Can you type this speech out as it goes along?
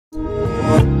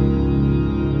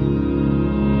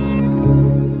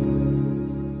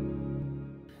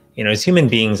As human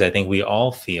beings, I think we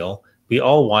all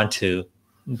want to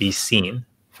be seen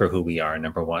for who we are,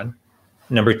 number one.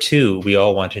 Number two, we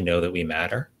all want to know that we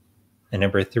matter. And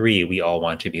number three, we all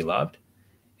want to be loved.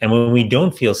 And when we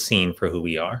don't feel seen for who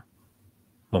we are,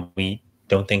 when we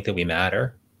don't think that we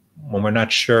matter, when we're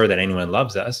not sure that anyone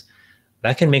loves us,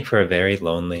 that can make for a very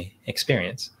lonely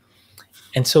experience.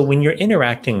 And so when you're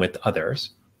interacting with others,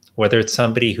 whether it's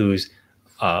somebody who's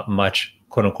much,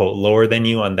 quote unquote, lower than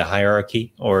you on the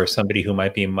hierarchy, or somebody who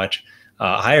might be much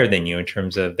higher than you in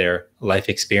terms of their life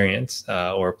experience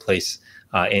or place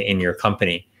in your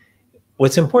company,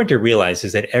 what's important to realize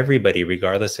is that everybody,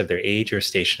 regardless of their age or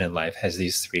station in life, has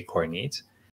these three core needs.